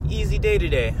easy day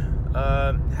today.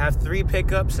 Have 3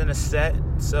 pickups and a set,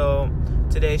 so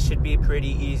today should be pretty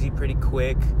easy, pretty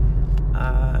quick.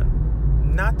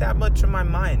 Not that much on my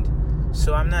mind,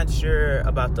 so I'm not sure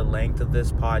about the length of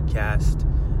this podcast,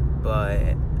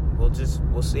 but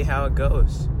we'll see how it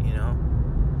goes, you know.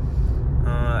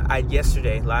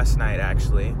 Last night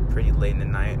actually, pretty late in the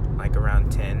night, like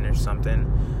around 10 or something,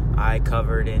 I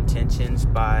covered Intentions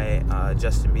by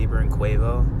Justin Bieber and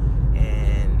Quavo,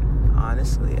 and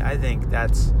honestly, I think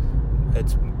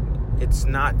it's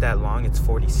not that long, it's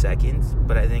 40 seconds,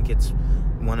 but I think it's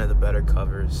one of the better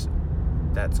covers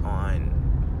that's on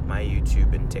my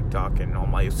YouTube and TikTok and all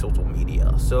my social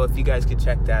media. So if you guys could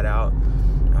check that out,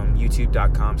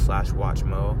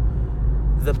 youtube.com/watchmo.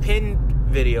 The pinned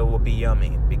video will be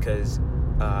yummy because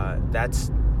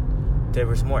there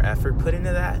was more effort put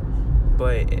into that.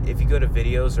 But if you go to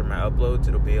videos or my uploads,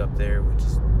 it'll be up there, which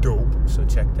is dope. So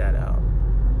check that out.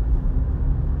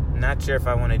 Not sure if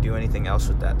I want to do anything else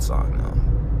with that song though.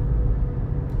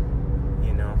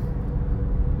 You know.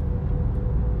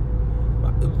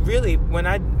 Really, when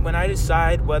I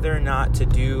decide whether or not to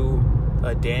do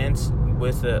a dance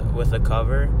with a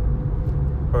cover,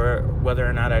 or whether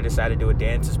or not I decide to do a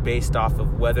dance, is based off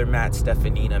of whether Matt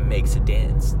Stefanina makes a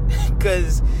dance.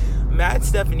 Because Matt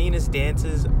Stefanina's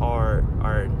dances are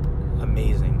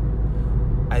amazing.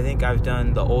 I think I've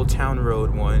done the Old Town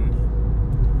Road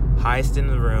one, Highest in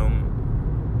the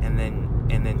Room, and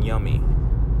then Yummy.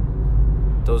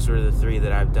 Those were the 3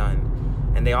 that I've done.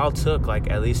 And they all took like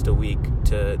at least a week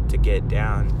to get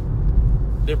down.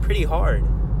 They're pretty hard,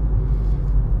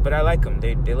 but I like them.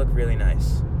 They look really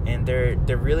nice. And they're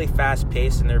really fast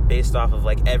paced, and they're based off of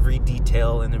like every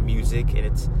detail in the music, and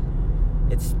it's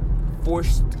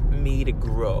forced me to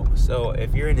grow. So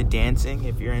if you're into dancing,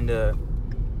 if you're into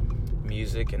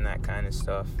music and that kind of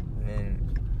stuff,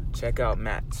 then check out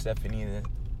Matt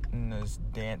Stefanina's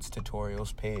dance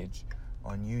tutorials page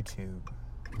on YouTube,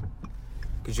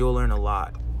 because you'll learn a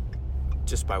lot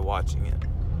just by watching it,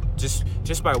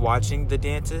 just by watching the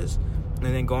dances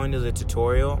and then going to the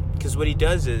tutorial. Because what he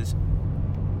does is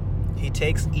he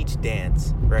takes each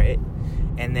dance, right,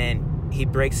 and then he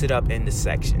breaks it up into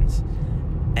sections,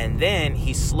 and then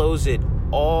he slows it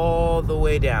all the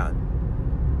way down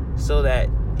so that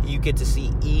you get to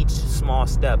see each small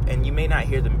step. And you may not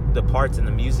hear the parts in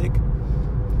the music,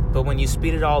 but when you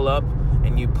speed it all up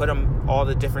and you put all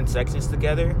the different sections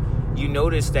together, you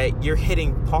notice that you're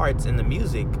hitting parts in the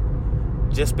music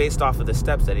just based off of the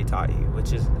steps that he taught you,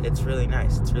 it's really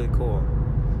nice. It's really cool.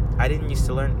 I didn't used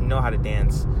to know how to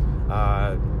dance.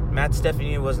 Matt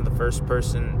Stefanina wasn't the first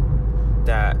person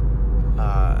that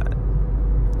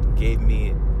gave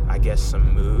me, I guess,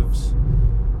 some moves.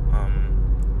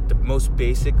 The most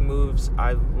basic moves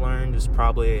I've learned is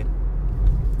probably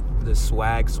the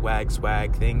swag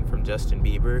thing from Justin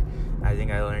Bieber. I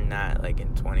think I learned that like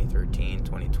in 2013,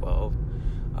 2012.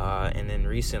 And then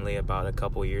recently, about a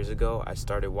couple years ago, I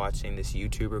started watching this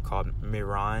YouTuber called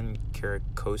Miran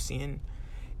Kirakosian,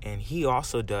 and he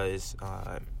also does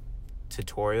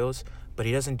tutorials, but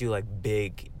he doesn't do like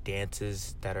big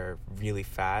dances that are really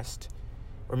fast.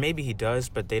 Or maybe he does,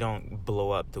 but they don't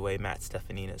blow up the way Matt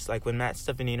Stefanina's. Like when Matt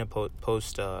Stefanina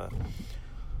posts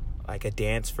like a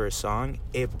dance for a song,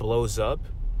 it blows up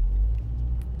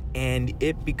and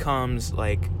it becomes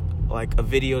like a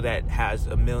video that has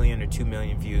 1 million or 2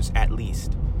 million views at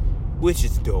least, which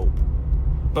is dope.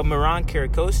 But Miran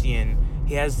Kirakosian,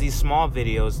 he has these small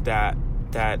videos that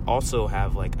also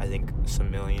have like, I think, some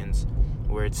millions,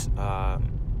 where it's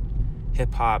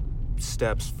hip hop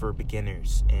steps for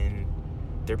beginners, and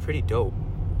they're pretty dope.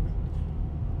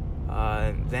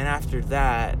 Then after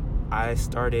that, I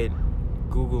started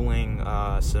Googling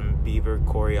some Bieber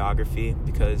choreography,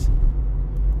 because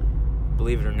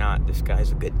believe it or not, this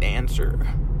guy's a good dancer.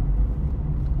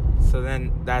 So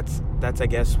then that's I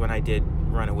guess when I did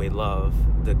Runaway Love,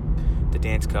 the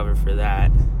dance cover for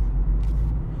that.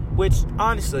 Which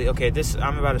honestly, okay,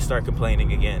 I'm about to start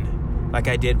complaining again, like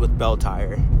I did with Bell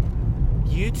Tire.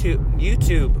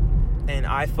 YouTube and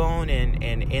iPhone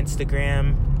and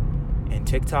Instagram and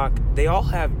TikTok, they all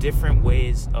have different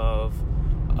ways of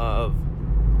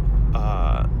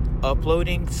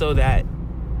uploading, so that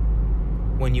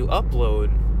when you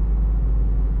upload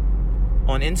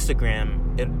on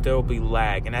Instagram, there'll be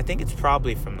lag. And I think it's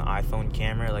probably from the iPhone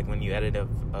camera. Like when you edit a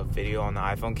video on the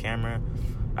iPhone camera,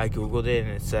 I Googled it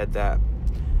and it said that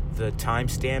the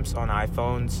timestamps on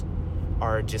iPhones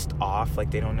are just off. Like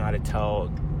they don't know how to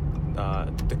tell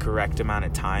the correct amount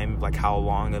of time, like how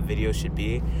long a video should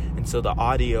be. And so the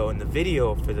audio and the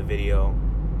video for the video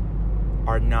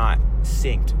are not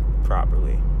synced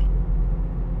properly,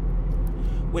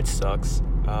 which sucks.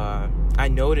 I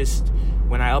noticed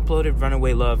when I uploaded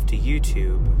Runaway Love to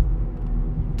YouTube,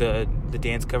 the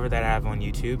dance cover that I have on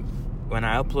YouTube, when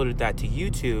I uploaded that to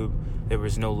YouTube, there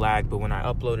was no lag, but when I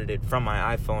uploaded it from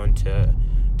my iPhone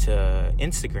to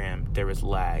Instagram, there was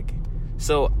lag.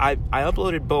 So I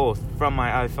uploaded both from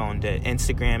my iPhone to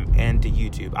Instagram and to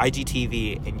YouTube,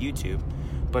 IGTV and YouTube.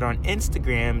 But on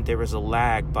Instagram, there was a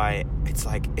lag by,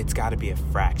 it's got to be a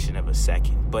fraction of a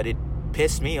second. But it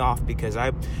pissed me off because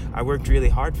I worked really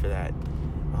hard for that,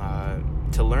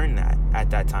 to learn that at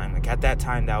that time. Like, at that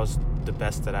time, that was the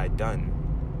best that I'd done.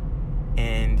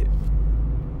 And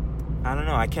I don't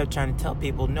know, I kept trying to tell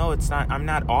people, no, it's not, I'm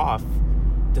not off.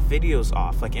 The video's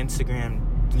off. Like, Instagram,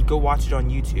 you go watch it on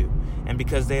YouTube. And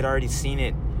because they'd already seen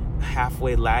it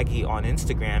halfway laggy on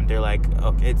Instagram, they're like,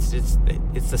 okay, it's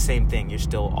the same thing, you're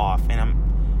still off. And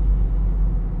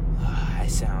I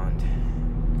sound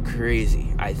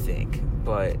crazy, I think,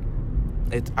 but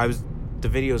the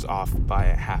video's off by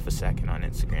a half a second on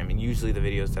Instagram. And usually the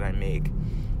videos that I make,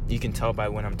 you can tell by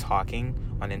when I'm talking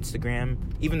on Instagram.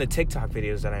 Even the TikTok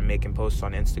videos that I make and post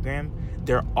on Instagram,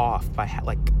 they're off by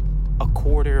like a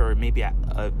quarter or maybe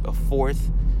a fourth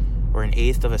or an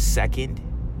eighth of a second.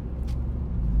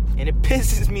 And it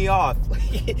pisses me off.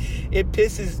 It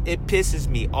pisses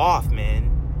me off, man.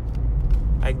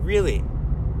 Like, really.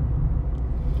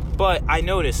 But I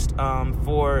noticed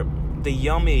for the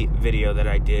Yummy video that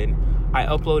I did, I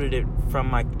uploaded it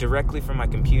directly from my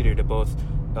computer to both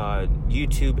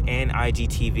YouTube and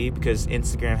IGTV, because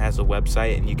Instagram has a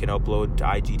website and you can upload to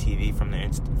IGTV from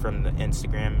the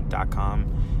Instagram.com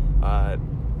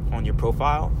on your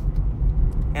profile.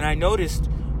 And I noticed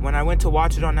when I went to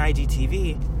watch it on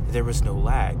IGTV, there was no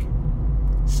lag.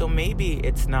 So maybe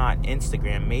it's not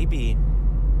Instagram. Maybe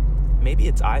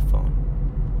it's iPhone.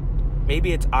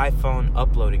 Maybe it's iPhone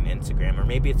uploading to Instagram, or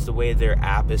maybe it's the way their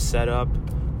app is set up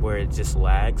where it just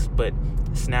lags. But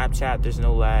Snapchat, there's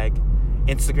no lag.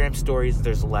 Instagram stories,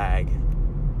 there's lag.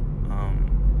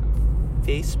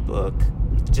 Facebook,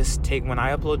 when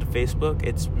I upload to Facebook,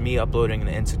 it's me uploading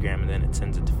to Instagram and then it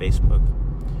sends it to Facebook.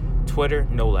 Twitter,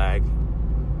 no lag.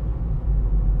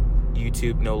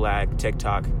 YouTube, no lag.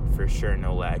 TikTok, for sure,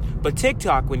 no lag. But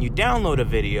TikTok, when you download a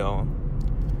video,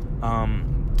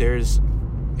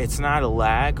 it's not a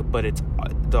lag, but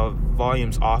the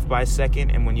volume's off by a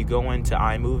second. And when you go into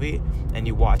iMovie and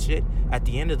you watch it, at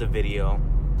the end of the video,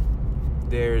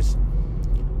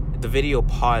 the video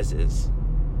pauses,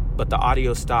 but the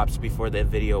audio stops before the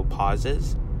video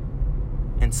pauses.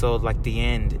 And so, like, the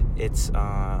end, it's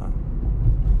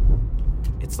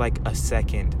like a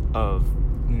second of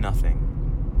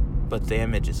nothing, but the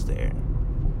image is there.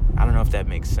 I don't know if that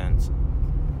makes sense.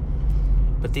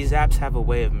 But these apps have a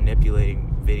way of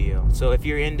manipulating video. So if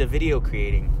you're into video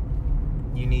creating,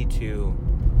 you need to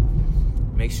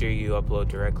make sure you upload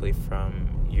directly from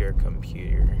your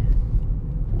computer.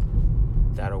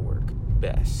 That'll work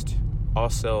best.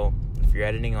 Also, if you're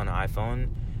editing on an iPhone,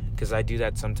 because I do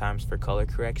that sometimes for color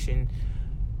correction,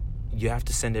 you have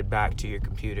to send it back to your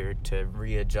computer to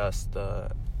readjust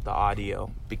the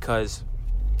audio, because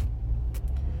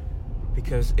the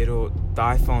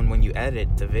iPhone, when you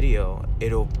edit the video,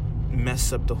 it'll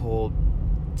mess up the whole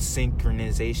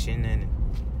synchronization. And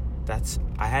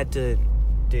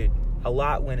a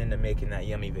lot went into making that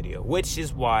Yummy video, which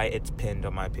is why it's pinned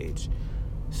on my page.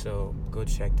 So go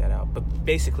check that out. But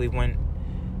basically,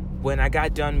 when I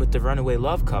got done with the Runaway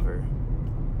Love cover,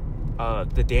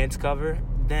 the dance cover,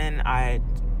 then I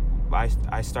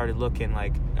started looking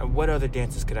like, what other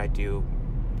dances could I do?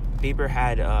 Bieber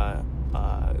had a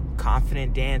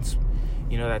Confident Dance,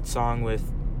 you know, that song with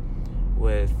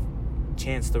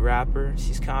Chance the Rapper.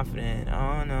 She's confident,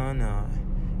 oh no,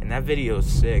 and that video is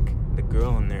sick. The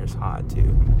girl in there is hot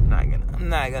too. I'm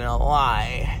not gonna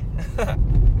lie.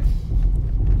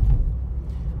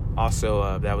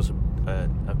 Also, that was a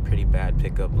pretty bad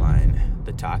pickup line,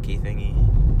 the Taki thingy.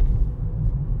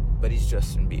 But he's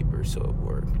Justin Bieber, so it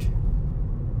worked.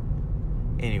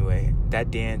 Anyway, that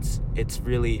dance, it's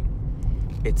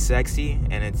sexy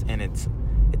and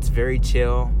it's very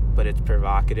chill, but it's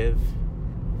provocative.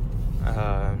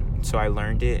 So I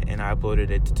learned it and I uploaded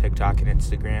it to TikTok and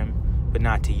Instagram, but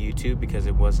not to YouTube, because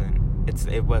it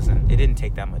didn't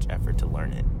take that much effort to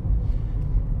learn it.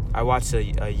 I watched a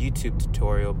YouTube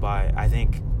tutorial by, I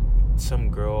think, some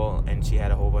girl, and she had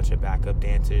a whole bunch of backup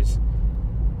dancers.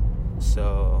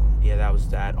 So yeah, that was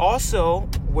that. Also,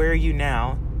 Where Are You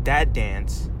Now, that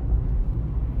dance,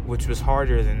 which was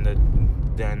harder than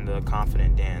the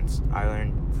Confident Dance, I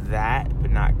learned that,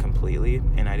 but not completely,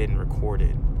 and I didn't record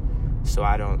it. So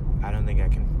I don't think I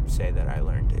can say that I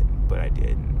learned it, but I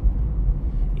did.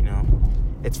 You know.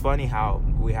 It's funny how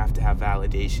we have to have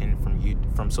validation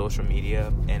from social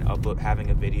media and having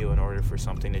a video in order for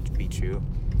something to be true.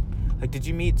 Like, did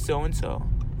you meet so-and-so?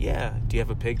 Yeah. Do you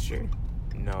have a picture?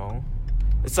 No.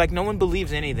 It's like no one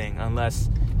believes anything unless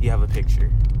you have a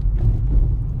picture.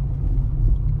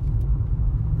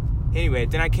 Anyway,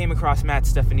 then I came across Matt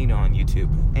Stefanino on YouTube,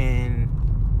 and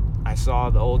I saw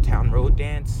the Old Town Road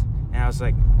dance, and I was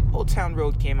like, Old Town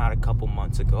Road came out a couple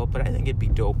months ago, but I think it'd be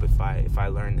dope if I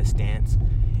learned this dance.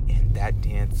 And that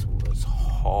dance was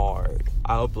hard.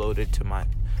 I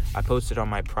posted on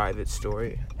my private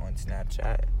story on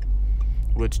Snapchat,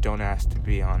 which don't ask to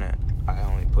be on it. I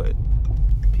only put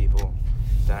people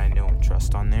that I know and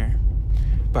trust on there.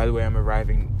 By the way, I'm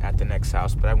arriving at the next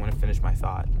house, but I want to finish my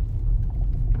thought.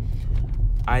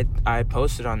 I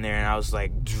posted on there, and I was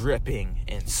like dripping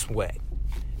in sweat,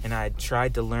 and I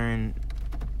tried to learn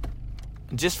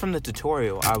just from the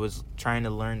tutorial. I was trying to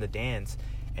learn the dance,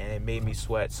 and it made me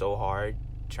sweat so hard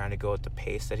trying to go at the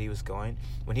pace that he was going.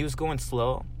 When he was going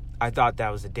slow, I thought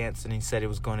that was a dance, and he said it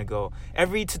was going to go.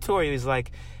 Every tutorial, he's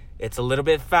like, it's a little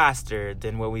bit faster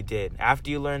than what we did. After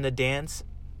you learn the dance,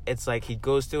 it's like he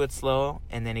goes through it slow,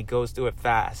 and then he goes through it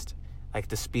fast, like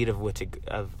the speed of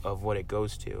what it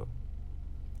goes to.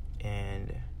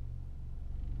 And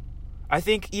I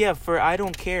think, for I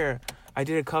Don't Care, I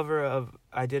did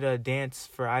a dance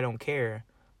for I Don't Care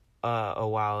a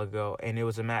while ago, and it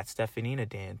was a Matt Stefanino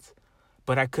dance,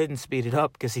 but I couldn't speed it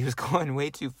up because he was going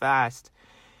way too fast,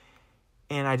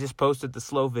 and I just posted the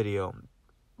slow video.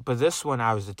 But this one,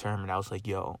 I was determined. I was like,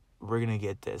 yo, we're gonna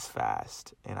get this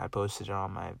fast, and I posted it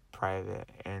on my private,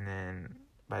 and then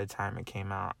by the time it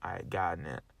came out, I had gotten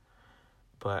it.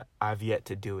 But I've yet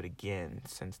to do it again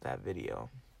since that video.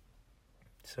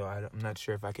 So I'm not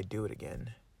sure if I could do it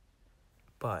again.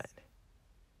 But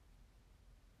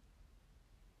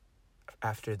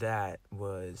after that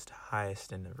was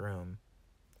Highest in the Room.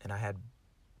 And I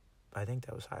think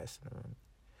that was Highest in the Room.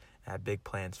 I had big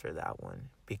plans for that one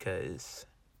because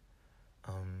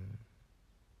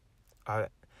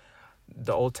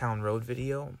the Old Town Road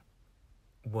video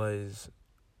was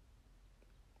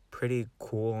pretty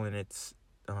cool in its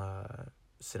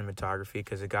cinematography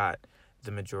because it got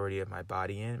the majority of my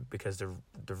body in, because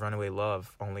the Runaway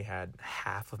Love only had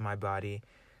half of my body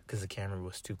because the camera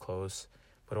was too close,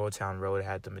 but Old Town Road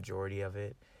had the majority of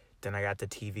it. Then I got the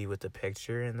TV with the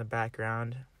picture in the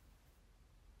background.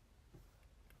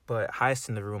 But Highest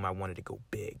in the Room, I wanted to go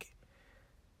big.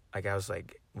 Like, I was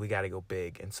like, we got to go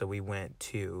big. And so we went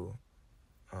to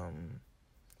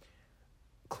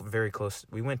very close.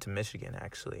 We went to Michigan,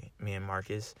 actually, me and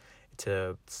Marcus,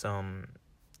 to some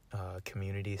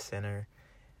community center,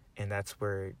 and that's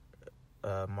where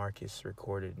Marcus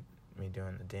recorded me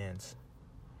doing the dance.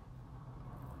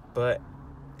 But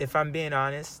if I'm being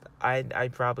honest, I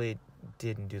probably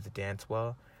didn't do the dance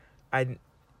well. I'm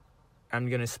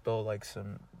gonna spill like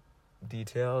some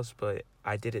details, but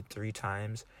I did it 3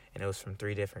 times, and it was from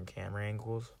 3 different camera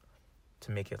angles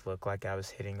to make it look like I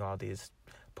was hitting all these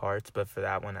parts, but for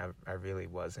that one I really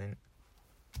wasn't.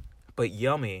 But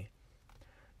Yummy,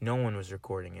 no one was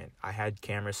recording it. I had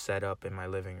cameras set up in my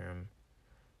living room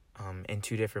in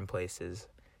 2 different places,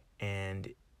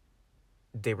 and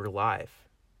they were live.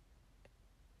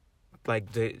 Like,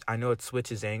 I know it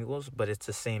switches angles, but it's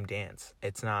the same dance.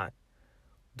 It's not,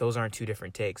 those aren't 2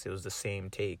 different takes. It was the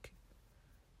same take.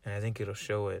 And I think it'll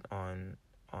show it on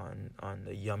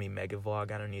the Yummy mega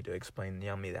vlog. I don't need to explain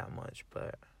Yummy that much,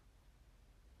 but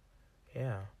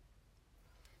yeah.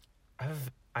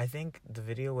 I think the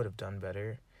video would have done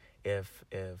better if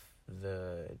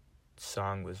the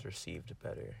song was received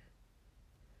better,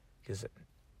 because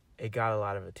it got a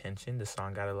lot of attention. The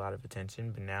song got a lot of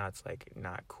attention, but now it's like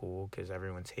not cool because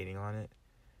everyone's hating on it.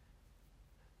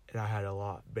 And I had a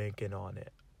lot banking on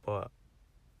it, but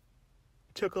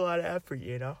it took a lot of effort,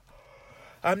 you know.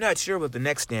 I'm not sure what the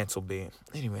next dance will be.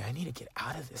 Anyway, I need to get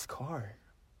out of this car.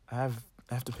 I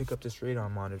have to pick up this radar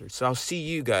monitor. So I'll see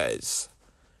you guys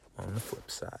on the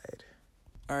flip side.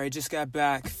 Alright, just got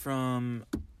back from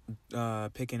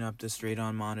picking up this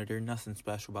radon monitor. Nothing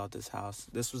special about this house.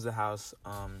 This was the house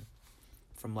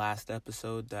from last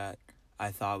episode that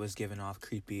I thought was giving off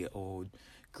creepy old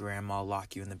grandma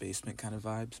lock you in the basement kind of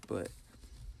vibes, but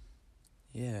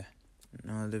yeah,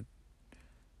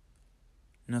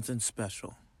 nothing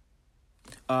special.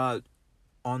 On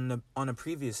a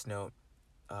previous note,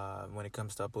 when it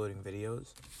comes to uploading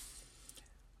videos,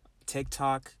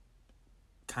 TikTok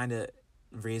kind of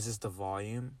raises the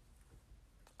volume,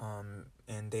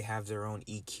 and they have their own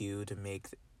EQ to make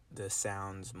the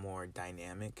sounds more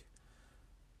dynamic.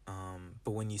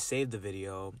 But when you save the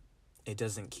video, it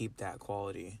doesn't keep that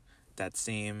quality, that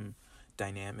same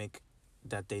dynamic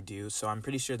that they do. So I'm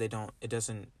pretty sure they don't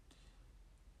edit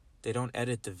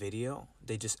the video.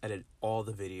 They just edit all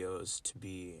the videos to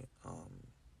be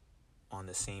on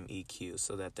the same EQ,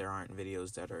 so that there aren't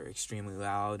videos that are extremely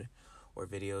loud or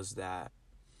videos that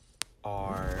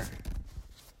are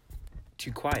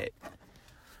too quiet.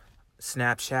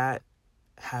 Snapchat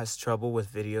has trouble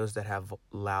with videos that have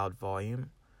loud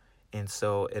volume, and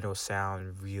so it'll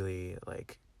sound really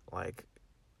like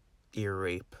ear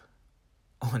rape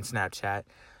on Snapchat.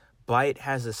 Byte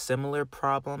has a similar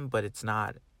problem, but it's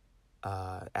not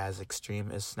as extreme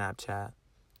as Snapchat.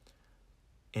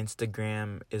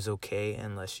 Instagram is okay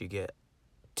unless you get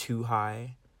too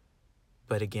high,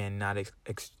 but again, not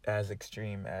as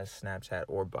extreme as Snapchat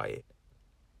or Byte.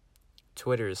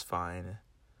 Twitter is fine.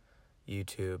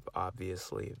 YouTube,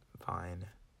 obviously, fine.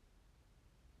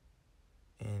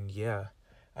 And yeah,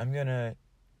 I'm gonna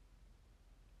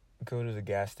go to the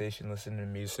gas station, listen to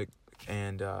music,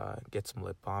 and get some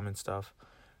lip balm and stuff.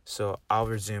 So I'll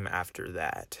resume after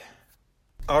that.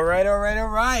 All right.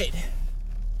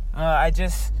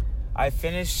 I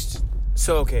finished.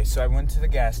 So I went to the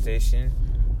gas station,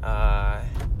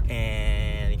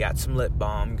 and got some lip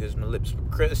balm because my lips were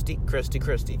crusty.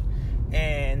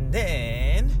 And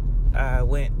then I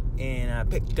went and I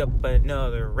picked up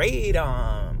another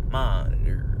radon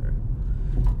monitor.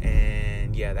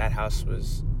 And yeah, that house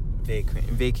was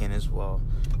vacant as well.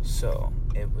 So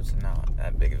it was not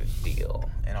that big of a deal.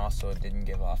 And also it didn't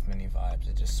give off many vibes.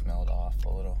 It just smelled off a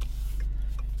little.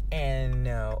 And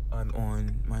now I'm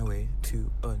on my way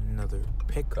to another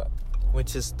pickup,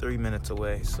 which is 3 minutes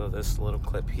away. So this little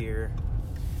clip here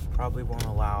probably won't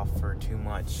allow for too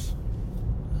much.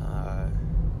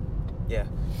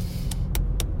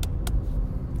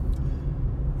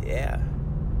 Yeah.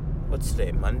 What's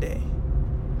today? Monday?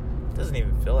 It doesn't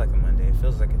even feel like a Monday. It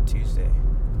feels like a Tuesday.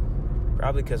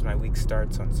 Probably because my week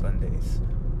starts on Sundays.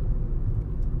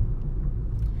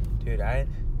 Dude, I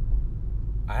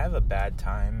have a bad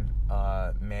time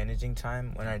managing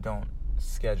time when I don't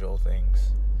schedule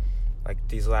things. Like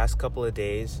these last couple of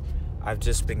days, I've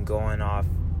just been going off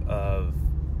of,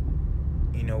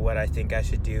 what I think I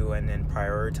should do, and then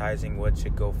prioritizing what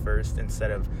should go first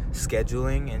instead of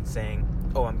scheduling and saying,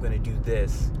 oh, I'm going to do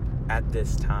this at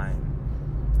this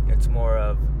time. It's more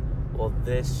of, well,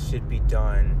 this should be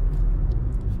done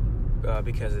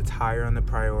because it's higher on the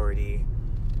priority,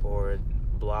 or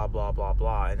blah, blah, blah,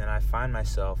 blah. And then I find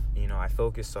myself, I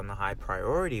focused on the high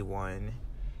priority one,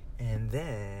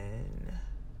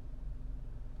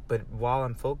 but while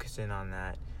I'm focusing on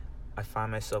that, I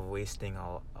find myself wasting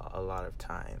a lot of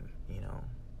time,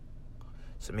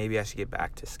 So maybe I should get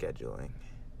back to scheduling,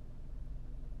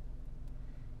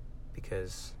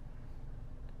 because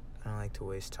I don't like to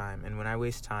waste time. And when I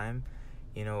waste time,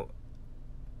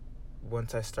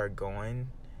 once I start going,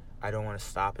 I don't want to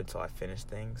stop until I finish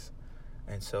things.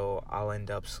 And so I'll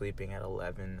end up sleeping at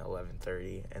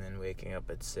 11:30, and then waking up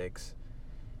at 6,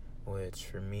 which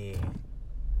for me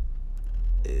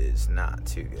is not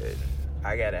too good.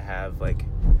 I gotta have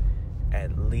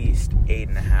at least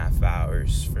 8.5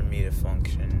 hours for me to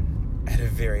function at a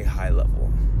very high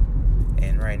level.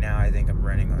 And right now I think I'm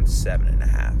running on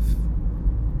 7.5.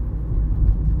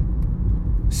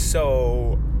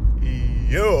 So,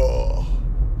 yeah.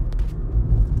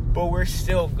 But we're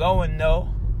still going though.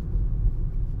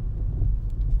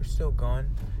 We're still going.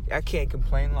 I can't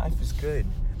complain. Life is good.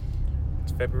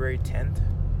 It's February 10th.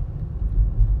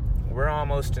 We're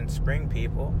almost in spring,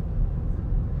 people.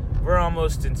 We're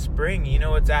almost in spring. You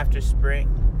know what's after spring?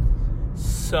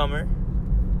 Summer.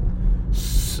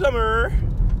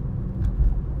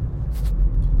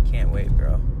 Can't wait,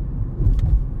 bro.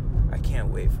 I can't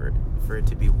wait for it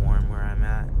to be warm where I'm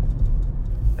at.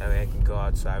 That way I can go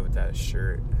outside without a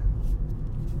shirt.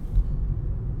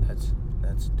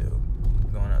 That's dope.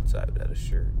 Going outside without a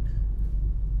shirt.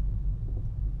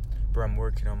 Bro, I'm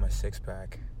working on my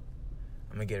 6-pack.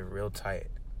 I'm gonna get it real tight.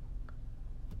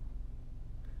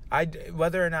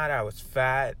 Whether or not I was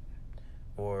fat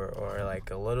or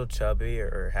like a little chubby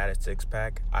or had a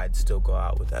 6-pack, I'd still go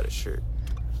out without a shirt.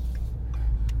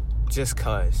 Just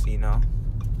cause,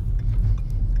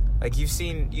 Like you've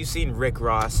seen Rick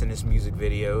Ross in his music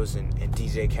videos and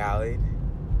DJ Khaled.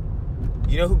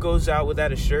 You know who goes out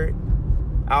without a shirt?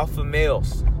 Alpha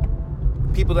males.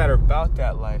 People that are about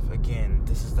that life. Again,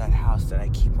 this is that house that I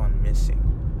keep on missing.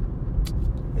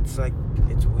 It's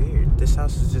weird. This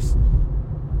house is just,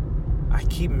 I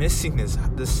keep missing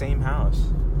the same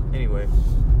house. Anyway.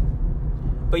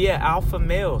 But yeah, alpha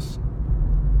males.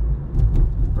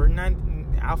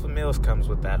 Alpha males comes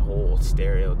with that whole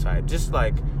stereotype. Just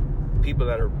like people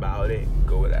that are about it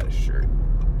go without a shirt.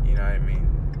 You know what I mean?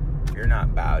 If you're not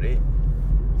about it,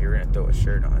 you're going to throw a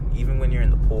shirt on. Even when you're in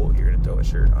the pool, you're going to throw a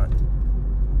shirt on.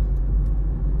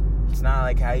 It's not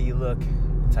like how you look.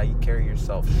 It's how you carry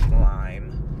yourself,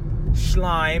 Schleim.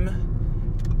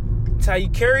 It's how you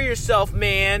carry yourself,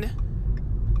 man.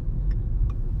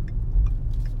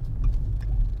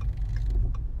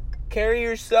 Carry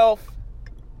yourself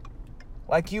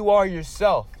like you are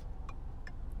yourself.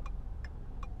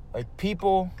 Like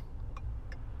people...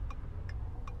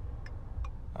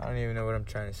 I don't even know what I'm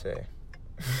trying to say.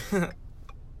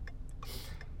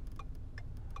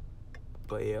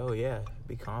 But yeah,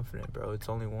 be confident, bro. It's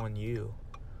only one you.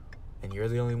 And you're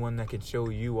the only one that can show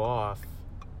you off.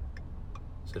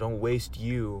 So don't waste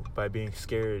you by being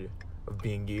scared of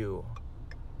being you.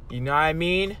 You know what I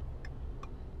mean?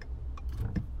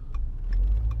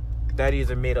 That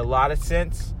either made a lot of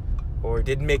sense or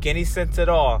didn't make any sense at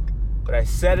all. But I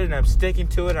said it and I'm sticking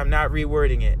to it. I'm not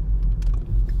rewording it.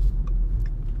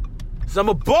 So I'm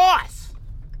a boss.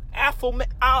 Alpha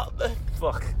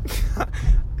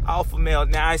male.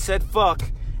 Now I said fuck.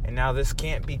 And now this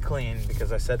can't be clean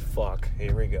because I said fuck.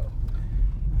 Here we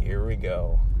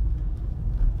go.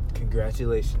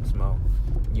 Congratulations, Mo.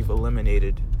 You've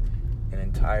eliminated an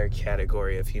entire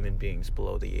category of human beings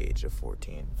below the age of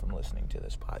 14 from listening to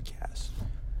this podcast.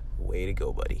 Way to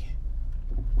go, buddy.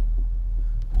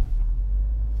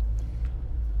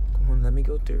 Come on, let me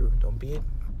go through. Don't be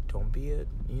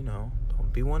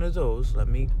one of those. Let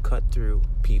me cut through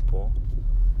people.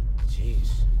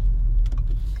 Jeez.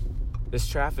 This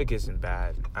traffic isn't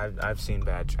bad. I've seen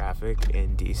bad traffic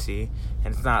in DC,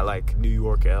 and it's not like New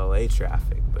York, LA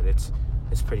traffic, but it's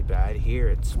pretty bad here.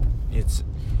 It's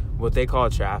what they call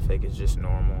traffic is just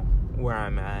normal where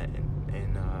I'm at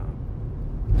in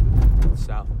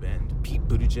South Bend, Pete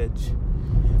Buttigieg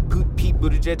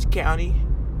County.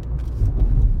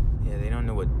 Yeah, they don't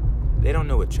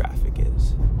know what traffic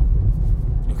is.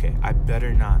 Okay, I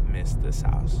better not miss this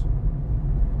house.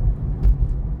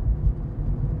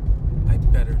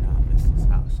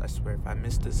 I swear, if I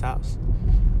miss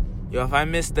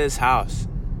this house,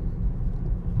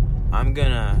 I'm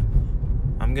gonna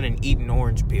eat an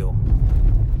orange peel.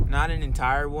 Not an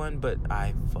entire one, but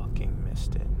I fucking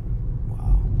missed it.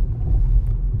 Wow.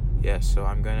 Yeah, so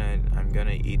I'm gonna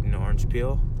eat an orange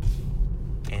peel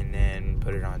and then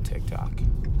put it on TikTok.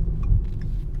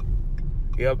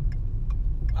 Yep.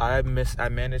 I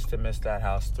managed to miss that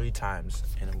house 3 times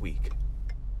in a week.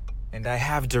 And I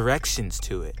have directions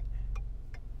to it.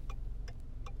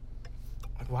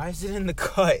 Like, why is it in the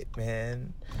cut,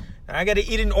 man? And I gotta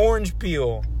eat an orange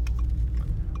peel.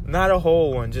 Not a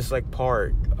whole one, just like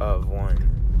part of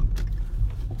one.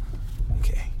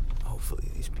 Okay. Hopefully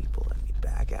these people let me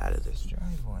back out of this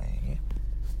driveway.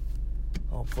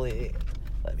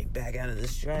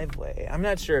 I'm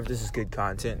not sure if this is good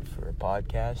content for a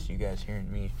podcast, you guys hearing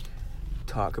me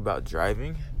talk about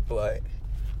driving, but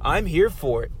I'm here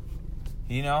for it.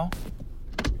 You know?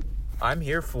 I'm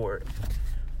here for it.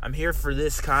 I'm here for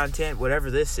this content, whatever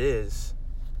this is.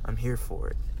 I'm here for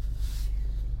it.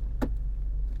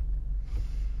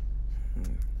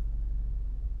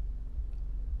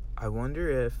 I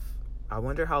wonder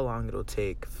how long it'll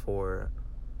take for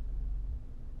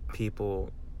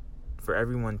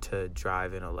everyone to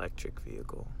drive an electric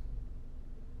vehicle.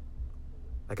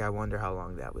 Like, I wonder how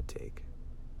long that would take.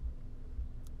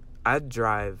 I'd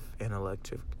drive an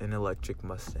electric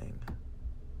Mustang.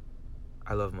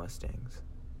 I love Mustangs.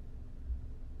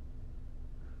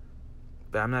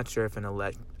 But I'm not sure if an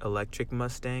electric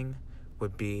Mustang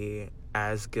would be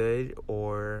as good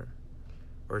or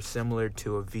similar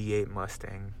to a V8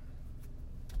 Mustang.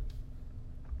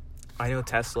 I know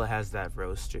Tesla has that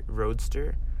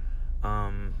Roadster,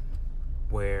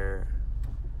 where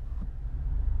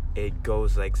it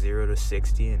goes like 0 to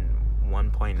 60 in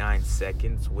 1.9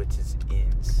 seconds, which is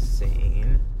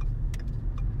insane.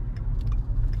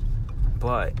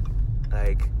 But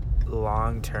like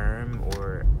long term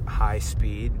or high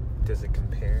speed, does it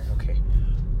compare? Okay.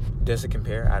 Does it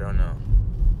compare? I don't know.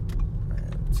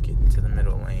 Alright, let's get into the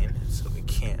middle lane so we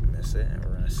can't miss it, and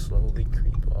we're gonna slowly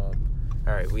creep up.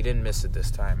 Alright, we didn't miss it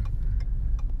this time.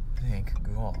 Thank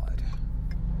God.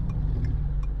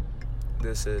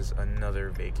 This is another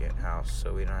vacant house,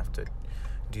 so we don't have to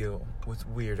deal with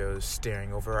weirdos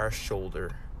staring over our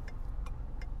shoulder.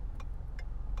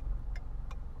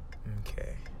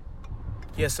 Okay.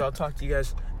 Yeah, so I'll talk to you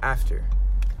guys after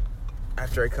I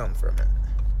come from it.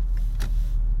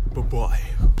 Bye-bye.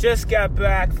 Just got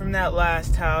back from that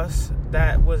last house.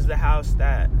 That was the house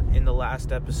that in the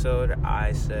last episode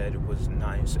I said was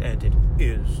nice, and it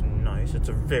is nice. It's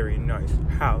a very nice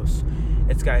house.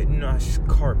 It's got nice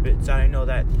carpets. I know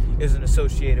that isn't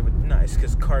associated with nice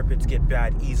because carpets get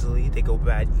bad easily. They go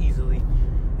bad easily.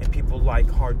 And people like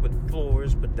hardwood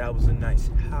floors, but that was a nice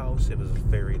house. It was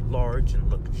very large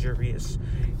and luxurious.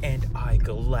 And I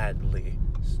gladly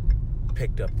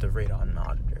picked up the radon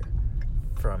monitor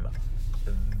from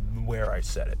where I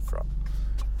set it from.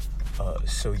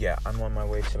 So yeah, I'm on my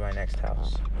way to my next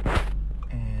house.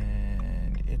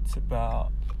 And it's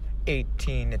about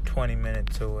 18 to 20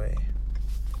 minutes away.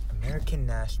 American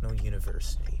National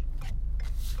University.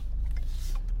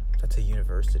 That's a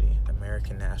university.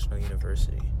 American National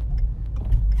University.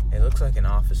 It looks like an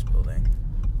office building.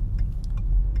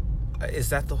 Is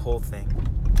that the whole thing?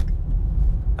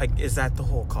 Like, is that the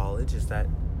whole college?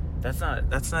 That's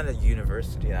not a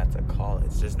university, that's a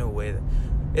college. There's no way that...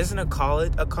 Isn't a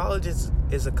college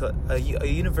a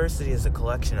university is a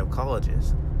collection of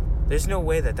colleges. There's no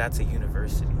way that that's a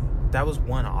university. That was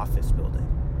one office building.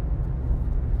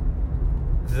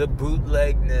 The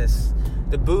bootlegness,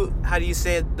 how do you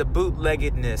say it? The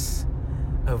bootleggedness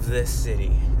of this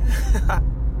city.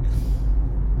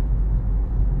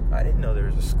 I didn't know there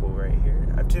was a school right here.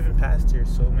 I've driven past here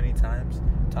so many times.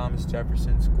 Thomas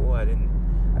Jefferson School.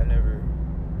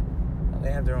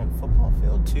 They have their own football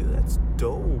field too. That's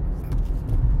dope.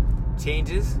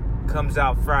 Changes comes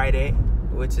out Friday,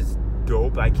 which is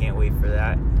dope. I can't wait for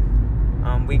that.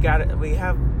 We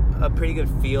have a pretty good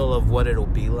feel of what it'll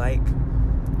be like.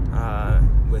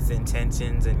 With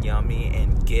Intentions and Yummy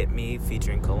and Get Me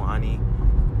featuring Kalani,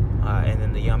 and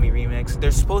then the Yummy remix.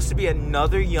 There's supposed to be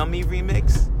another Yummy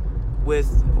remix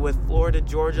with Florida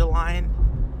Georgia Line,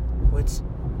 which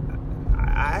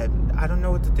I don't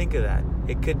know what to think of that.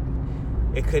 It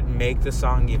could make the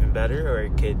song even better, or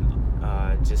it could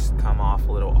just come off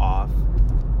a little off,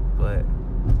 but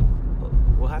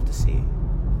we'll have to see.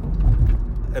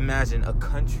 Imagine a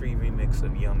country remix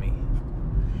of Yummy.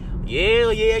 Yeah,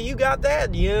 you got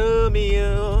that yummy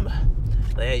yum.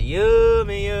 That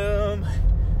yummy yum.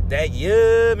 That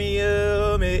yummy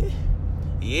yummy.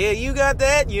 Yeah, you got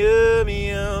that yummy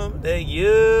yum. That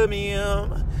yummy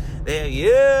yum. That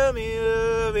yummy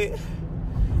yummy.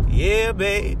 Yeah,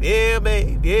 babe, yeah,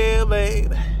 babe, yeah,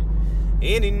 babe.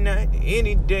 Any night,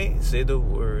 any day, say the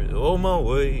word, on my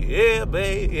way. Yeah,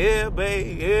 babe, yeah,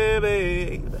 babe, yeah,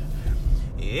 babe.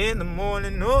 In the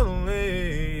morning or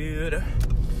late.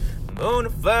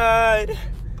 Bonafide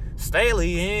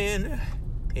stallion.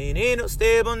 Ain't no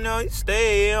stable, no, you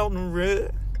stay on the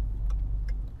road.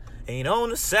 Ain't on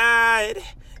the side,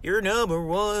 you're number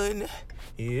one.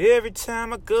 Every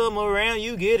time I come around,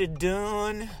 you get it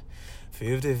done.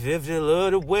 50-50,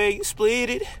 love the way you split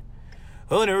it.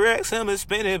 100 racks, I'ma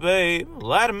spend it, babe.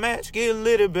 Light a match, get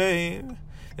lit, babe.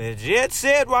 The jet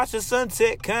set, watch the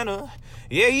sunset, kinda.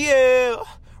 Yeah.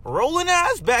 Rolling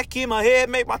eyes back in my head,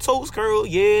 make my toes curl,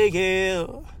 yeah.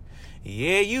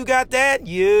 Yeah, you got that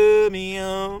yummy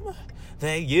yum.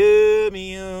 That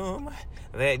yummy yum.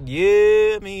 That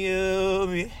yummy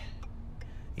yummy.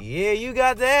 Yeah, you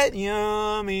got that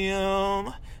yummy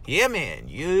yum. Yeah, man,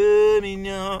 yummy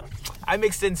yum. I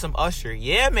mixed in some Usher,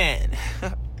 yeah, man.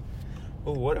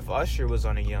 Oh, what if Usher was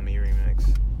on a Yummy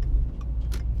remix?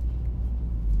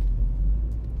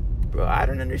 Bro, I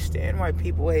don't understand why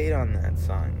people hate on that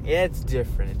song. Yeah, it's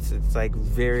different. It's like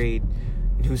very...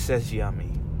 Who says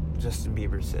Yummy? Justin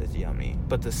Bieber says Yummy.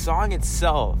 But the song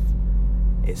itself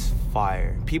is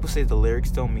fire. People say the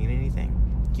lyrics don't mean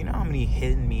anything. Do you know how many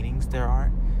hidden meanings there are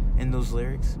in those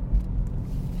lyrics?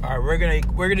 Alright,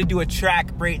 we're gonna do a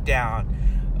track breakdown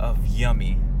of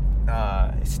Yummy.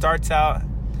 It starts out...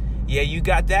 Yeah, you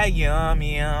got that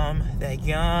yummy yum. That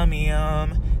yummy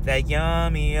yum. That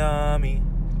yummy yummy.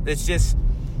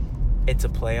 It's a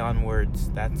play on words,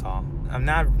 that's all. I'm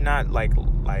not like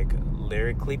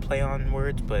lyrically play on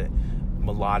words, but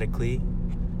melodically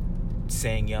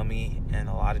saying yummy in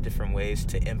a lot of different ways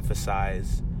to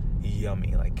emphasize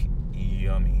yummy, like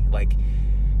yummy. Like,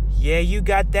 yeah, you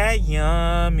got that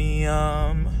yummy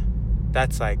yum.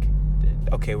 That's like,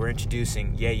 okay, we're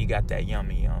introducing, yeah, you got that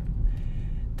yummy yum.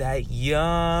 That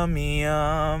yummy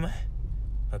yum.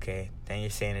 Okay, then you're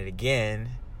saying it again.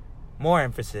 More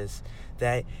emphasis.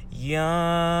 That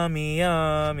yummy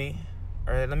yummy.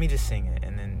 Or let me just sing it,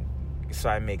 and then so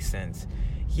it makes sense.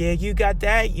 Yeah, you got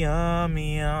that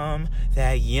yummy yum.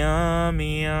 That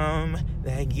yummy yum.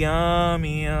 That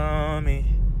yummy yummy.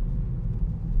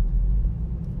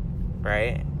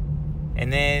 Right?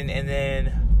 And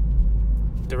then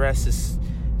the rest is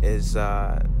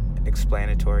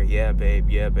self-explanatory. Yeah, babe.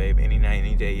 Yeah, babe. Any night,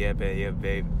 any day. Yeah, babe. Yeah,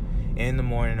 babe. In the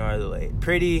morning or the late.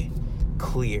 Pretty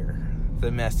clear,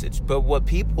 the message. But what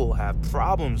people have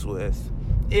problems with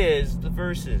is the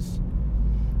verses.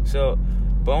 So,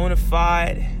 bona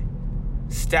fide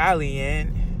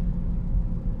stallion.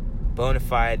 Bona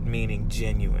fide meaning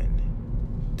genuine.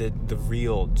 The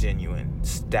real genuine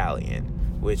stallion,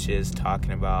 which is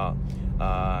talking about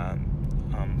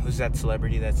who's that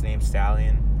celebrity that's named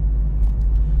Stallion?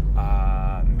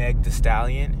 Meg Thee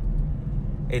Stallion.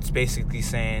 It's basically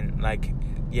saying like,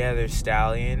 yeah, there's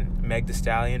Stallion, Meg Thee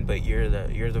Stallion, but you're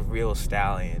the real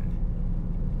stallion.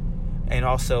 And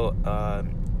also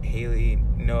Haley,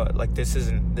 no, like this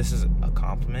is a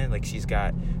compliment. Like she's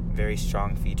got very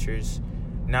strong features.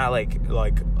 Not like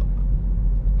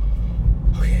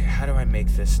okay, how do I make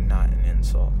this not an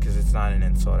insult? Because it's not an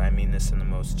insult. I mean this in the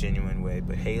most genuine way.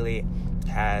 But Haley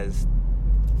has,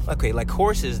 okay, like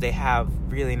horses, they have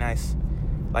really nice,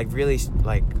 like really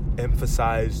like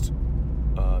emphasized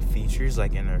features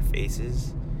like in their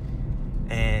faces,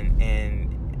 and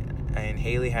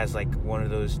Haley has like one of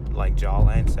those like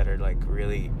jawlines that are like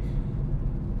really.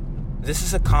 This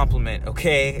is a compliment,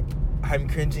 okay? I'm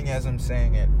cringing as I'm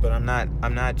saying it, but I'm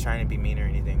not trying to be mean or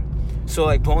anything. So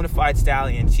like bona fide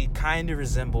stallion, she kind of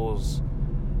resembles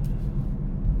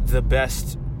the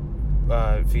best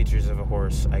features of a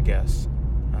horse, I guess.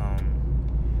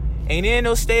 Ain't in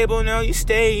no stable, no, you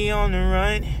stay on the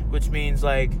run, which means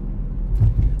like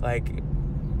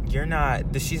you're not,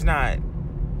 she's not,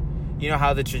 you know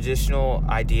how the traditional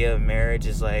idea of marriage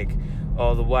is like,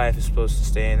 oh, the wife is supposed to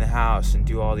stay in the house and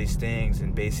do all these things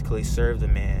and basically serve the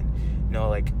man. No,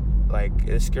 like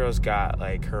this girl's got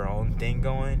like her own thing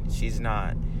going. She's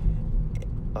not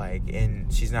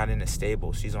she's not in a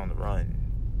stable. She's on the run.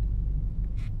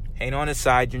 Ain't on the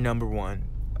side, you're number one.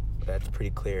 That's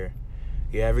pretty clear.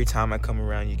 Yeah, every time I come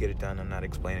around, you get it done. I'm not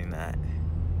explaining that.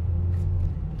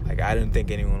 Like, I don't think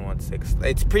anyone wants to.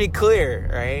 It's pretty clear,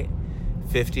 right?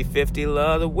 50-50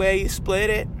 love, the way you split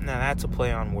it. Now, that's a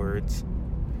play on words.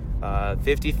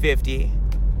 50-50.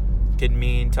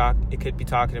 It could be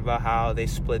talking about how they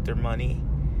split their money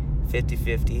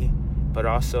 50-50, but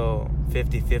also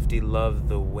 50-50 love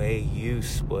the way you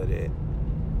split it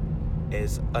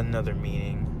is another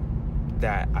meaning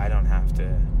that I don't have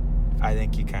to. I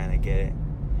think you kind of get it.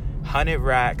 100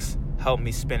 racks, help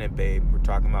me spin it, babe. We're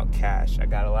talking about cash. I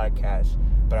got a lot of cash,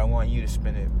 but I want you to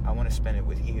spend it. I want to spend it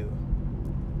with you.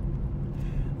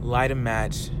 Light a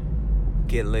match,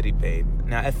 get litty, babe.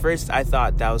 Now, at first, I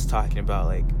thought that was talking about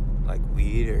like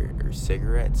weed or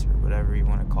cigarettes or whatever you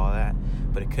want to call that,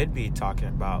 but it could be talking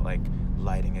about like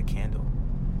lighting a candle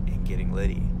and getting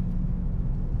litty.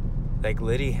 Like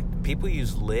litty, people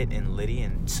use lit and litty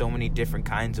in so many different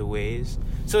kinds of ways,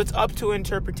 so it's up to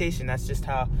interpretation. That's just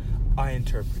how I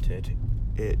interpreted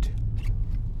it.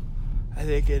 I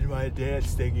think in my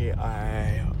dance thingy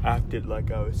I acted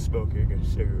like I was smoking a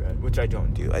cigarette, which I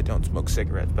don't do. I don't smoke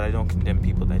cigarettes, but I don't condemn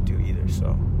people that do either.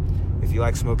 So if you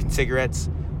like smoking cigarettes,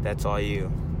 that's all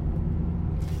you.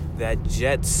 That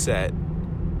jet set,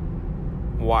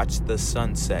 watch the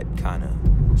sunset kinda.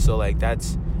 So like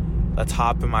let's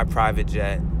hop in my private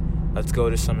jet. Let's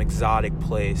go to some exotic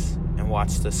place and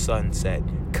watch the sunset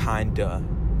kinda.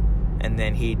 And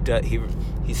then he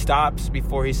stops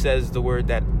before he says the word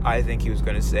that I think he was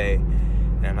going to say.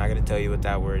 And I'm not going to tell you what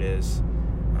that word is.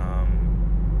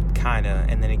 Kinda.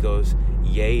 And then he goes,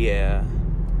 yeah, yeah.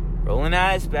 Rolling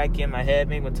eyes back in my head,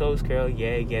 make my toes curl,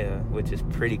 yeah, yeah, which is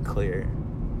pretty clear.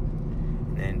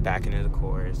 And then back into the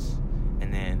chorus.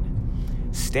 And then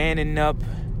standing up,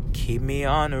 keep me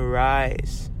on the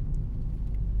rise.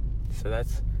 So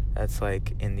that's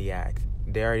like in the act.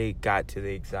 They already got to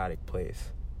the exotic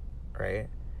place, right?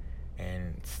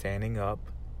 And standing up,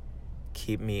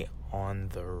 keep me on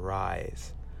the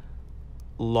rise.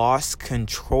 Lost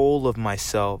control of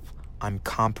myself, I'm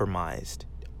compromised.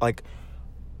 Like,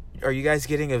 are you guys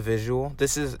getting a visual?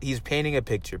 He's painting a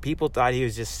picture. People thought he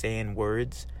was just saying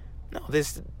words. No,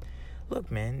 look,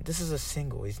 man, this is a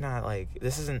single. He's not like,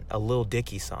 this isn't a Lil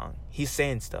Dicky song. He's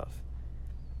saying stuff.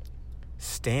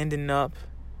 Standing up,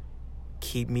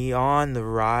 keep me on the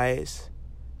rise.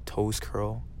 Toes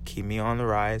curl, keep me on the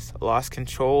rise. Lost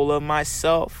control of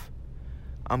myself,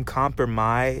 I'm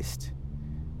compromised.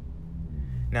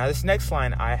 Now, this next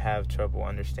line I have trouble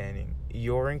understanding.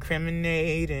 You're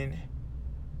incriminating.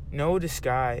 No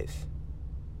disguise.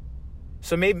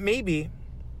 So maybe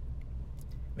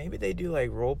they do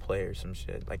like role play or some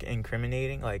shit, like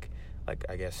incriminating, like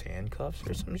I guess handcuffs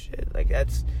or some shit. Like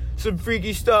that's some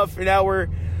freaky stuff. And now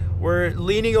we're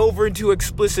leaning over into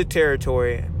explicit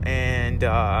territory, and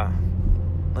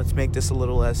let's make this a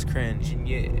little less cringe. And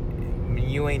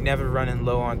you ain't never running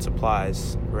low on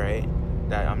supplies, right?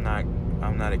 That I'm not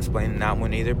explaining that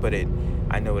one either, but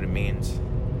I know what it means.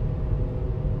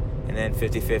 And then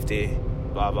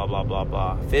 50-50, blah blah blah blah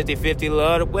blah. 50-50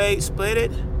 load of weight, split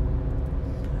it.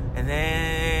 And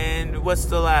then what's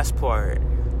the last part?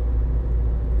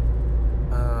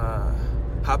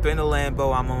 Hop in a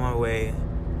Lambo, I'm on my way.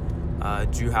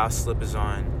 Drew House slippers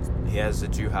on. He has the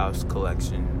Drew House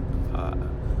collection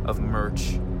of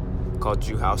merch called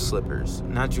Drew House slippers.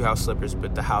 Not Drew House slippers,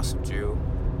 but the House of Drew.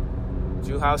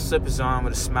 Drew House slippers on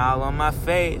with a smile on my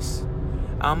face.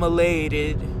 I'm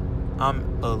elated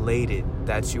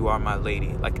that you are my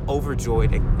lady. Like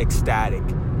overjoyed, ecstatic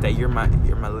that you're my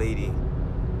lady.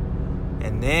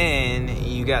 And then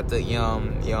you got the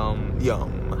yum.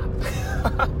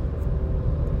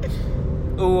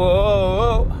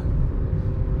 Whoa.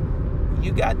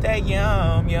 You got that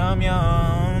yum.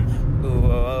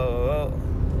 Whoa.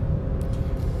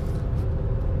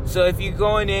 So if you're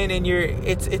going in and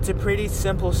it's a pretty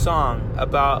simple song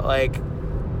about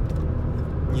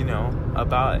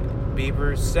about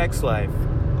Bieber's sex life.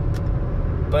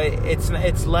 But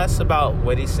it's less about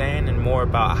what he's saying and more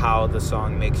about how the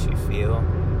song makes you feel.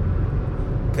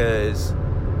 'Cause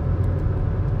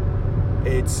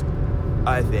it's,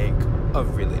 I think, a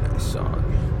really nice song.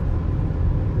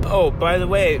 Oh, by the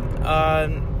way,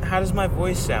 how does my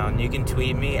voice sound? You can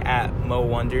tweet me at Mo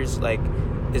Wonders.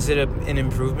 Is it an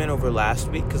improvement over last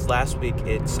week? Because last week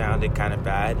it sounded kind of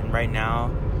bad. And right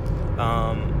now,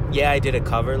 I did a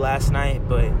cover last night,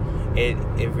 but it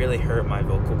really hurt my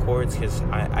vocal cords because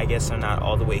I guess I'm not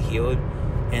all the way healed.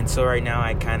 And so right now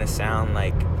I kind of sound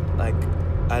like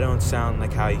I don't sound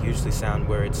like how I usually sound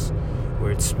where it's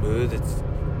smooth.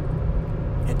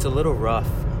 It's a little rough,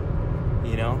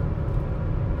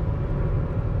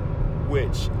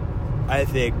 which I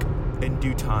think in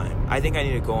due time, I think I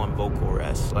need to go on vocal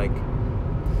rest, like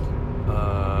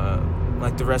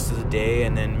the rest of the day,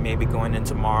 and then maybe going in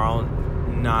tomorrow,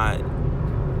 not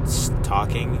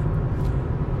talking.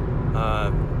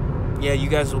 You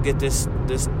guys will get this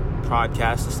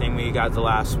podcast the same way you got the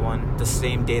last one, the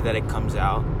same day that it comes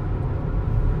out.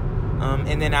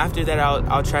 And then after that,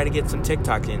 I'll try to get some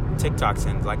TikToks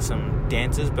in, like some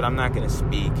dances, but I'm not gonna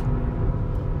speak.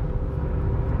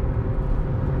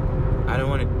 I don't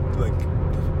want to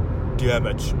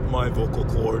damage my vocal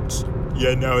cords.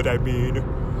 You know what I mean?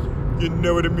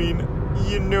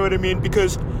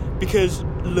 Because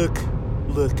look,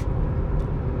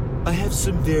 I have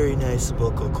some very nice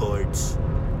vocal cords,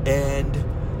 and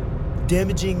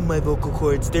damaging my vocal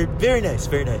cords, they're very nice.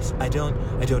 I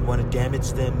don't want to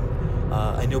damage them.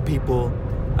 I know people,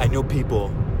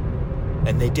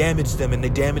 and they damage them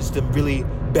really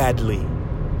badly,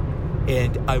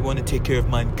 and I want to take care of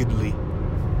mine goodly.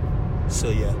 So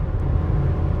yeah.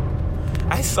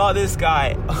 I saw this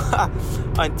guy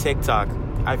on TikTok,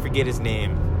 I forget his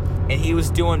name, and he was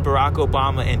doing Barack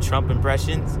Obama and Trump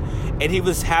impressions, and he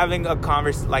was having a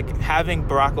having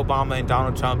Barack Obama and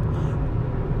Donald Trump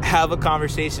have a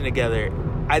conversation together.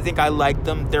 I think I like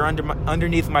them. They're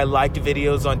underneath my liked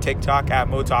videos on TikTok at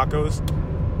Mo Tacos.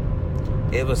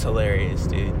 It was hilarious,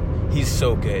 dude. He's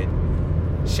so good.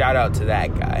 Shout out to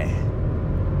that guy.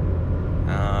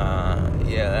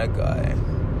 That guy.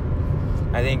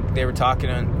 I think they were talking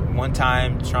on one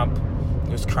time. Trump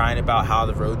was crying about how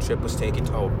the road trip was taking.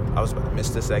 I was about to miss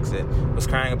this exit. Was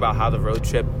crying about how the road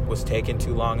trip was taking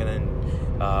too long, and then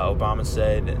Obama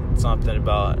said something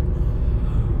about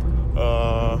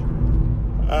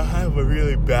I have a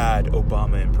really bad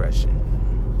Obama impression.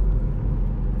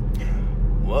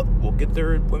 Well, we'll get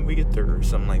there when we get there, or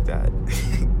something like that.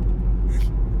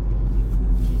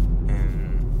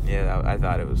 And yeah, I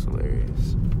thought it was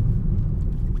hilarious.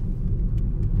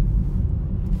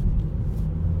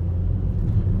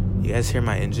 You guys hear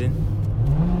my engine?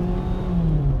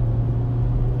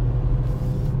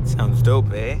 Sounds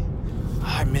dope, eh? Oh,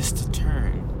 I missed a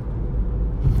turn.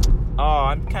 Oh,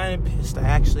 I'm kind of pissed. I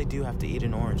actually do have to eat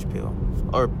an orange peel.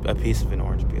 Or a piece of an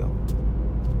orange peel.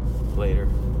 Later.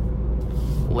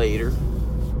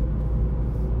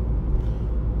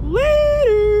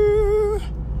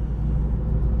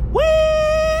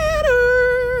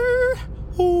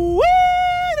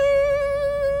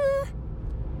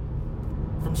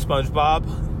 From SpongeBob.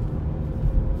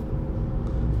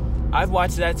 I've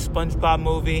watched that SpongeBob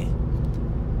movie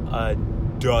a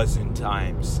dozen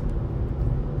times.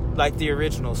 Like the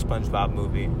original SpongeBob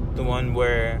movie, the one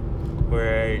where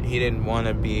he didn't want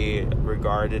to be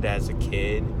regarded as a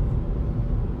kid.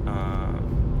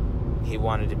 He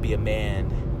wanted to be a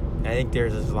man. And I think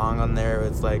there's a song on there.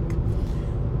 It's like,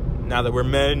 now that we're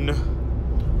men,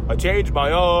 I changed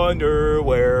my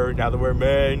underwear. Now that we're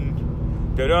men,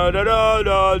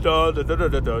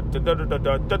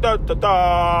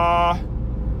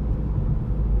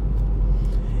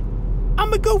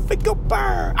 I'm a goofy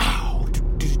goober. Ow.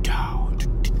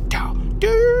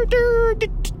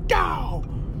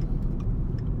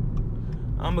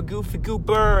 I'm a goofy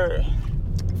goober.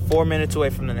 4 minutes away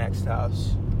from the next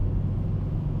house.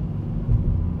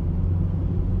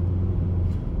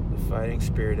 The fighting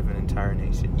spirit of an entire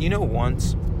nation. You know,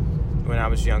 once when I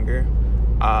was younger,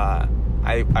 I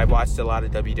watched a lot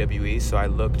of WWE, so I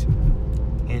looked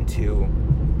into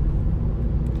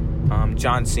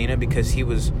John Cena because he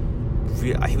was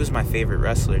my favorite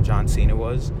wrestler. John Cena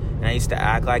was, and I used to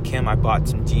act like him. I bought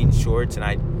some jean shorts and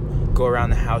I'd go around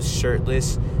the house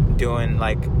shirtless, doing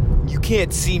like you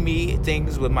can't see me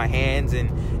things with my hands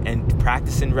and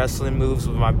practicing wrestling moves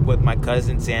with my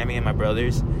cousin Sammy and my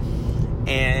brothers.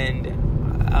 And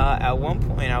at one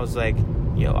point I was like,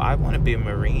 yo, I want to be a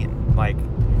Marine like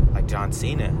John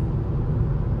Cena.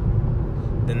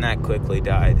 Then that quickly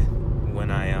died when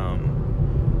I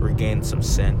regained some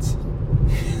sense.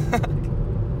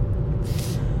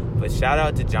 But shout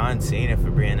out to John Cena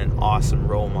for being an awesome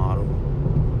role model.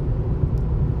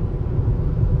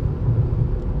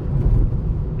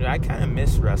 I kind of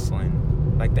miss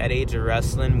wrestling. Like that age of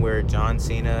wrestling where John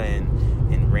Cena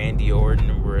and Randy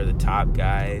Orton were the top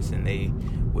guys and they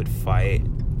would fight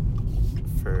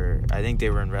for, I think they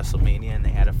were in WrestleMania and they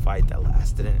had a fight that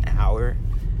lasted an hour.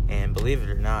 And believe it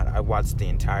or not, I watched the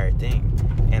entire thing.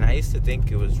 And I used to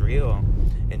think it was real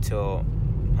until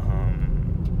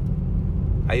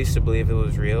I used to believe it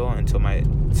was real until my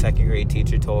second grade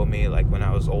teacher told me, like when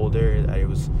I was older, that it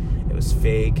was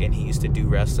fake, and he used to do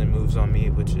wrestling moves on me,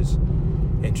 which is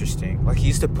interesting. Like he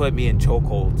used to put me in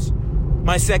chokeholds.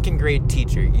 My second grade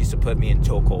teacher used to put me in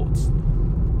chokeholds.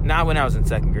 Not when I was in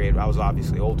second grade. I was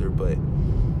obviously older, but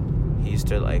he used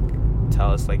to like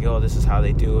tell us like, oh, this is how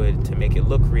they do it to make it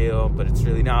look real, but it's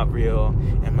really not real.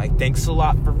 And I'm like, thanks a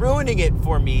lot for ruining it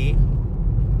for me.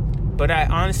 But I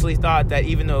honestly thought that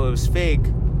even though it was fake,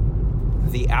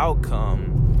 the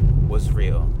outcome was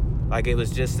real. Like it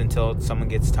was just until someone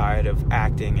gets tired of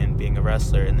acting and being a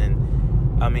wrestler, and then,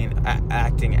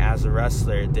 acting as a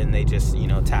wrestler, then they just,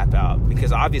 tap out.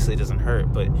 Because obviously it doesn't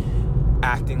hurt, but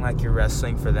acting like you're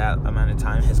wrestling for that amount of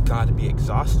time has got to be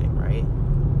exhausting, right?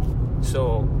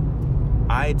 So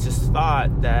I just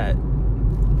thought that,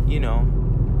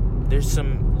 there's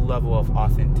some level of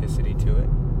authenticity to it.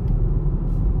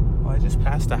 Well, I just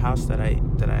passed a house that I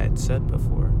had said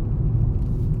before.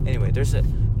 Anyway,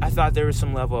 I thought there was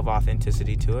some level of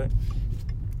authenticity to it.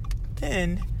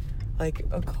 Then, like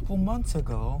a couple months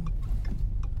ago,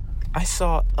 I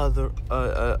saw an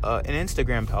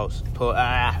Instagram post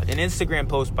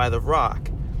by The Rock.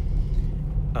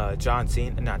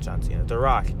 The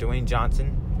Rock, Dwayne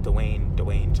Johnson.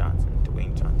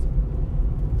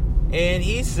 And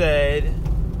he said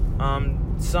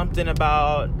something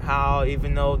about how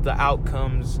even though the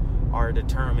outcomes are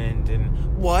determined,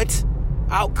 and what?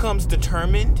 Outcomes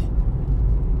determined?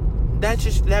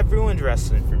 That ruined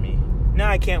wrestling for me. Now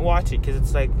I can't watch it because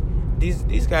it's like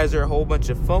these guys are a whole bunch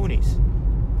of phonies.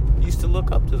 I used to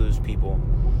look up to those people.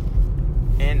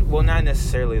 And, well, not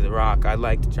necessarily The Rock. I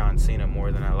liked John Cena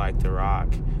more than I liked The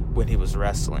Rock when he was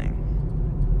wrestling.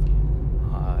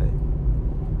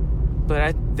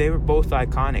 But they were both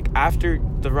iconic. After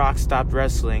The Rock stopped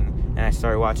wrestling and I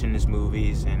started watching his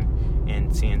movies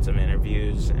and seeing some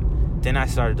interviews, and then I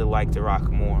started to like The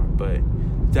Rock more. But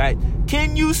that,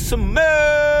 can you smell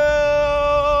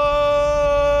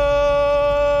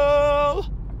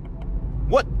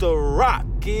what The Rock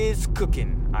is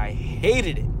cooking? I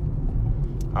hated it.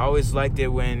 I always liked it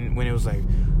when it was like,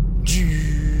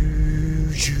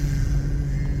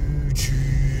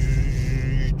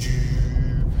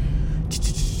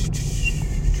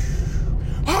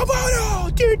 how about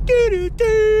all?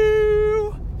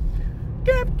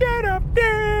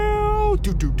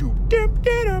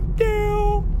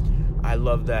 I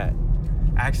love that.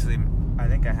 Actually, I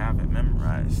think I have it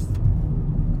memorized.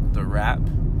 The rap.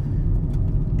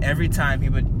 Every time he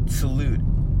would salute.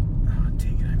 Oh,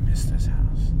 dang it, I missed this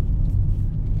house.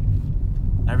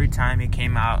 Every time he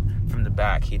came out from the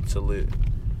back, he'd salute.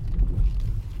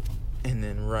 And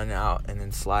then run out and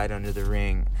then slide under the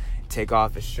ring, take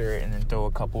off his shirt, and then throw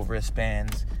a couple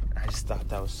wristbands. I just thought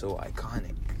that was so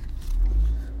iconic.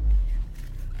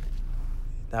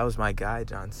 That was my guy,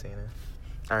 John Cena.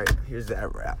 Alright, here's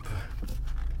that rap.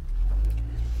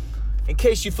 In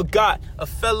case you forgot, I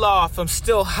fell off. I'm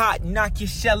still hot, knock your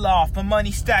shell off. My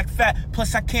money stacked fat,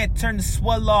 plus I can't turn the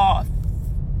swell off.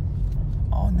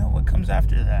 Oh no, what comes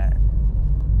after that?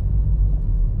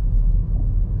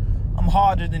 I'm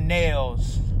harder than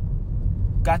nails.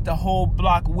 Got the whole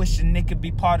block wishing they could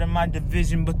be part of my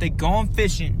division, but they gone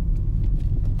fishing.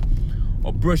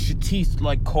 Or brush your teeth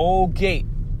like Colgate.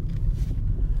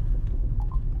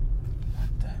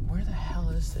 Where the hell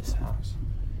is this house?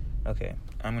 Okay,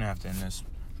 I'm gonna have to end this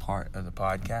part of the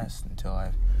podcast until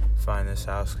I find this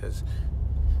house, because,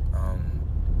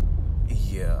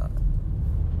 yeah.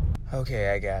 Okay,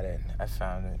 I got it. I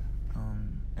found it.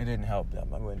 It didn't help that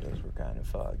my windows were kind of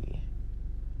foggy.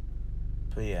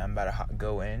 But yeah, I'm about to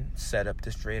go in, set up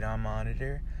this radar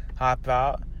monitor, hop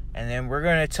out, and then we're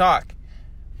gonna talk.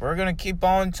 We're gonna keep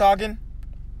on talking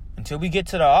until we get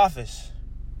to the office.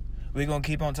 We're gonna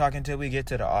keep on talking until we get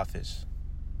to the office.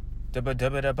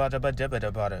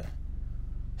 Dabba-dabba-dabba-dabba-dabba-dabba.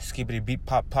 Skibbity beep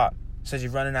pop pop. Says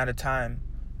you're running out of time.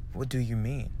 What do you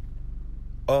mean?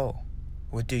 Oh,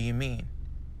 what do you mean?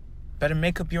 Better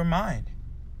make up your mind.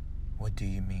 What do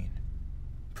you mean?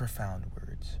 Profound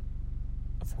words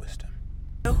of wisdom.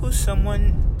 You know who's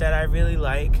someone that I really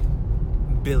like?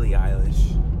 Billie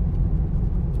Eilish.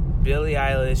 Billie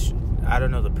Eilish, I don't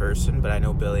know the person, but I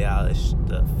know Billie Eilish,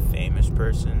 the famous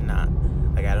person. Not,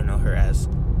 like, I don't know her as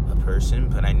a person,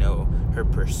 but I know her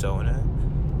persona.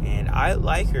 And I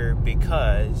like her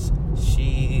because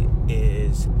she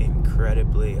is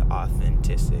incredibly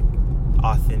authentic.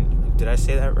 Did I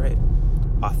say that right?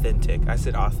 Authentic. I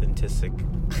said authentic.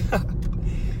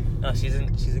 No, she's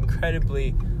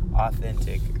incredibly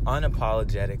authentic,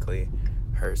 unapologetically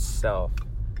herself.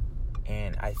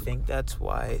 And I think that's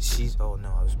why she's... Oh,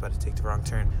 no, I was about to take the wrong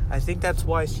turn. I think that's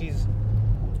why she's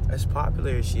as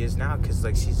popular as she is now, because,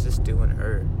 like, she's just doing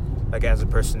her, like, as a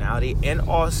personality. And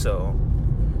also,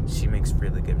 she makes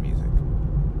really good music.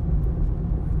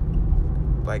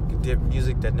 Like,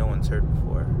 music that no one's heard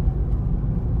before.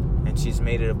 And she's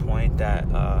made it a point that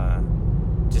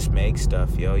just make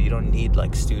stuff, yo. You don't need,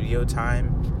 like, studio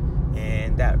time.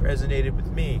 And that resonated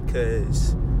with me,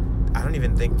 because I don't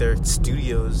even think there are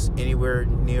studios anywhere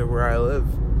near where I live.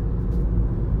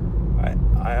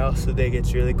 I also think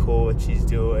it's really cool what she's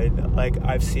doing. Like,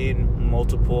 I've seen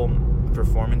multiple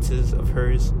performances of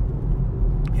hers,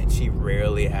 and she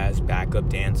rarely has backup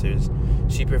dancers.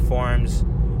 She performs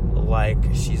like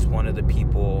she's one of the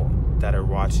people that are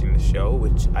watching the show,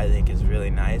 which I think is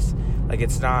really nice. Like,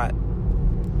 it's not...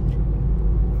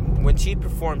 When she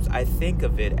performs, I think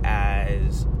of it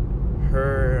as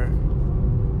her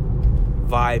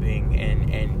vibing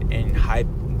and hype,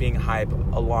 being hype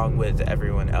along with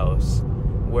everyone else.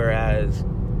 Whereas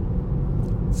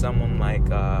someone like,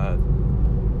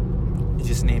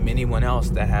 just name anyone else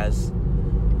that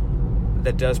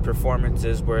does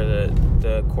performances where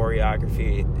the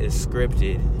choreography is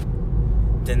scripted,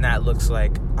 then that looks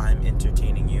like I'm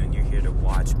entertaining you and you're here to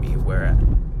watch me.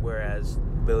 Whereas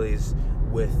Billie's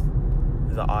with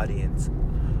the audience.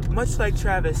 Much like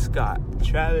Travis Scott.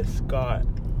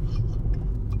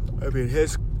 I mean,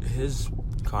 his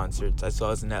concerts, I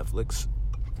saw his Netflix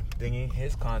thingy.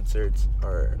 His concerts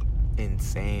are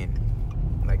insane.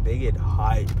 Like, they get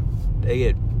hype. They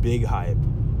get big hype.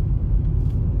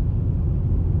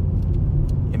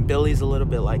 And Billie's a little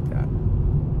bit like that.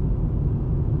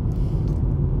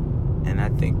 And I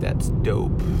think that's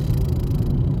dope.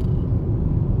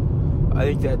 I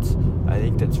think that's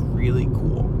really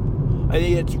cool. I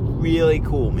think it's really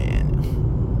cool, man.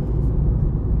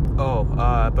 Oh,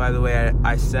 by the way,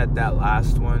 I said that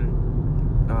last one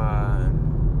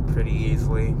pretty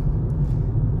easily.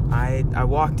 I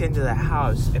walked into the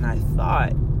house and I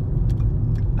thought,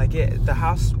 like, the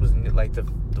house was like the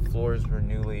floors were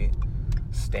newly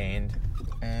stained,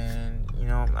 and you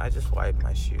know, I just wiped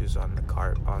my shoes on the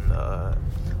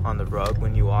on the rug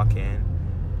when you walk in.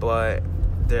 But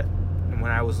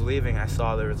when I was leaving, I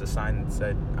saw there was a sign that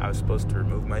said I was supposed to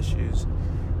remove my shoes,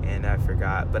 and I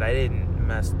forgot. But I didn't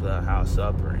mess the house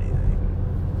up or anything.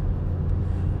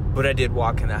 But I did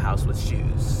walk in the house with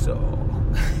shoes, so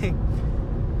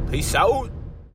peace out.